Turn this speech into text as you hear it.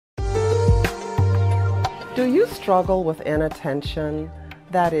Do you struggle with inattention,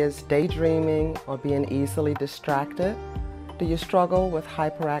 that is, daydreaming or being easily distracted? Do you struggle with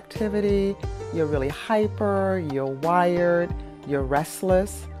hyperactivity? You're really hyper, you're wired, you're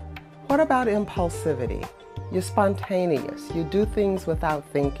restless? What about impulsivity? You're spontaneous, you do things without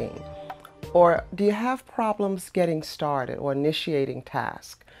thinking. Or do you have problems getting started or initiating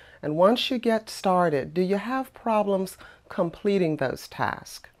tasks? And once you get started, do you have problems completing those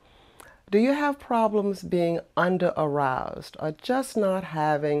tasks? Do you have problems being under-aroused or just not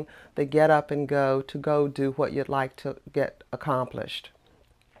having the get up and go to go do what you'd like to get accomplished?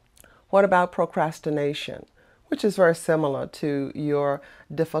 What about procrastination, which is very similar to your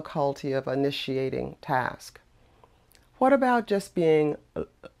difficulty of initiating tasks? What about just being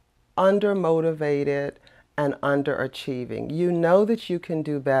undermotivated and underachieving? You know that you can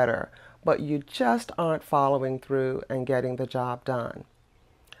do better, but you just aren't following through and getting the job done.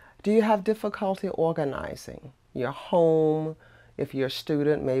 Do you have difficulty organizing your home, if you're a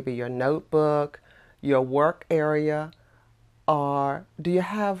student, maybe your notebook, your work area, or do you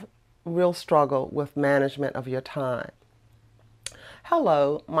have real struggle with management of your time?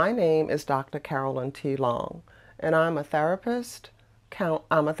 Hello, my name is Dr. Carolyn T. Long, and I'm a therapist,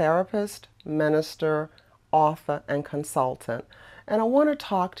 minister, author, and consultant. And I want to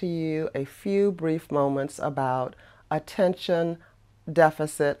talk to you a few brief moments about attention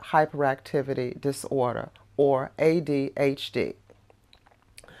deficit hyperactivity disorder, or ADHD.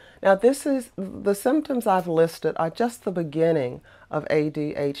 Now, the symptoms I've listed are just the beginning of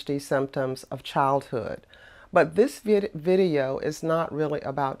ADHD symptoms of childhood. But this video is not really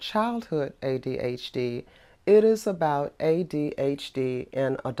about childhood ADHD. It is about ADHD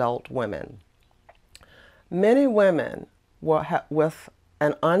in adult women. Many women with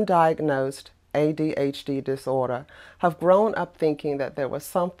an undiagnosed ADHD disorder have grown up thinking that there was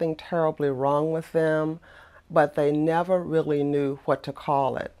something terribly wrong with them, but they never really knew what to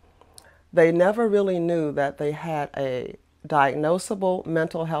call it. They never really knew that they had a diagnosable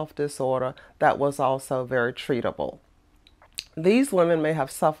mental health disorder that was also very treatable. These women may have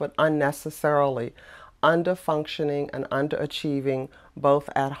suffered unnecessarily under-functioning and underachieving both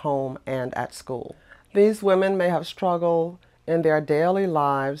at home and at school. These women may have struggled in their daily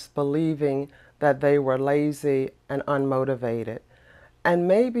lives believing that they were lazy and unmotivated. And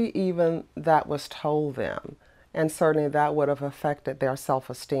maybe even that was told them, and certainly that would have affected their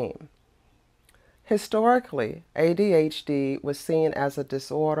self-esteem. Historically, ADHD was seen as a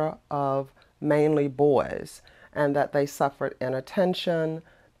disorder of mainly boys, and that they suffered inattention,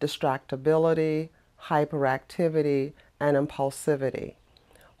 distractibility, hyperactivity, and impulsivity.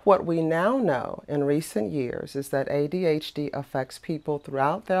 What we now know in recent years is that ADHD affects people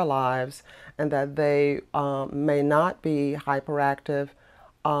throughout their lives, and that they may not be hyperactive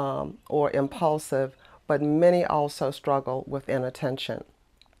or impulsive, but many also struggle with inattention.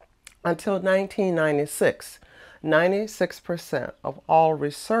 Until 1996, 96% of all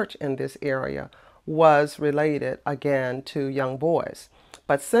research in this area was related again to young boys.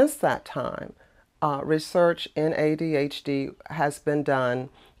 But since that time, research in ADHD has been done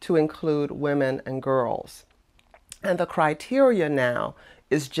to include women and girls. And the criteria now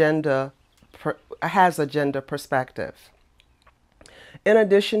is has a gender perspective. In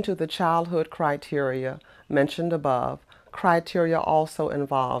addition to the childhood criteria mentioned above, criteria also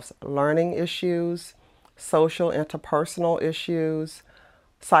involves learning issues, social interpersonal issues,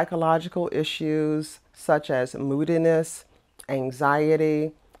 psychological issues such as moodiness,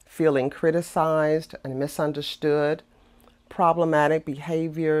 anxiety, feeling criticized and misunderstood, problematic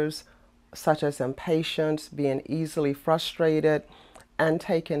behaviors such as impatience, being easily frustrated, and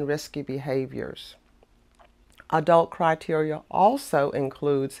taking risky behaviors. Adult criteria also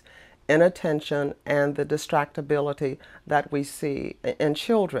includes inattention and the distractibility that we see in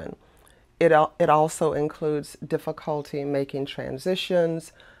children. It also includes difficulty making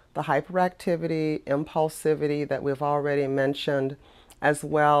transitions, the hyperactivity, impulsivity that we've already mentioned, as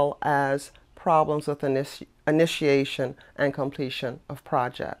well as problems with initiation and completion of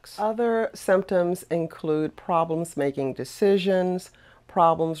projects. Other symptoms include problems making decisions,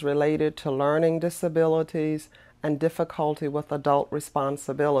 problems related to learning disabilities, and difficulty with adult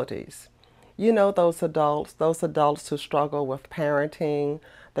responsibilities. You know, those adults who struggle with parenting,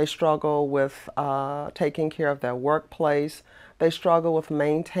 they struggle with taking care of their workplace, they struggle with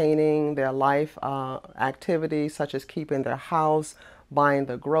maintaining their life activities such as keeping their house, buying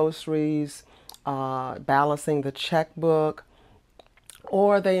the groceries, balancing the checkbook,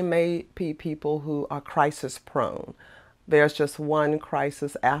 or they may be people who are crisis prone. There's just one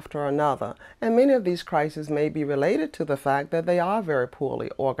crisis after another, and many of these crises may be related to the fact that they are very poorly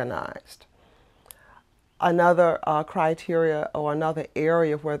organized. Another criteria or another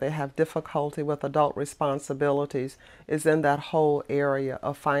area where they have difficulty with adult responsibilities is in that whole area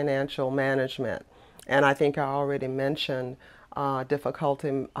of financial management. And I think I already mentioned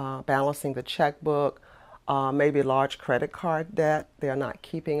difficulty balancing the checkbook, maybe large credit card debt. They're not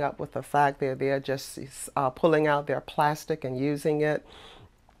keeping up with the fact that they're just pulling out their plastic and using it,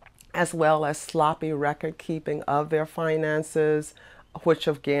 as well as sloppy record keeping of their finances, which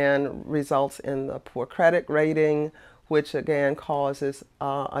again results in the poor credit rating, which again causes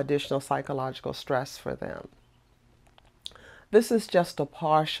additional psychological stress for them. This is just a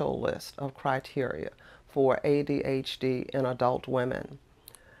partial list of criteria for ADHD in adult women.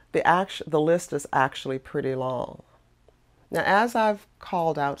 The list is actually pretty long. Now, as I've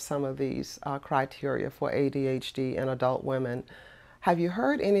called out some of these criteria for ADHD in adult women, have you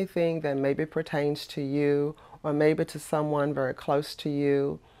heard anything that maybe pertains to you or maybe to someone very close to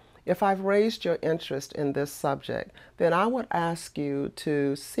you? If I've raised your interest in this subject, then I would ask you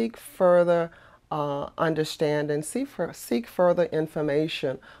to seek further understanding, seek further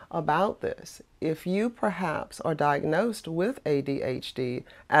information about this. If you perhaps are diagnosed with ADHD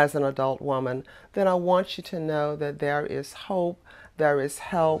as an adult woman, then I want you to know that there is hope, there is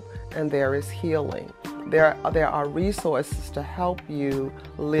help, and there is healing. There are resources to help you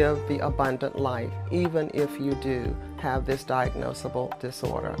live the abundant life, even if you do have this diagnosable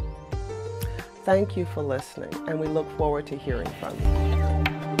disorder. Thank you for listening, and we look forward to hearing from you.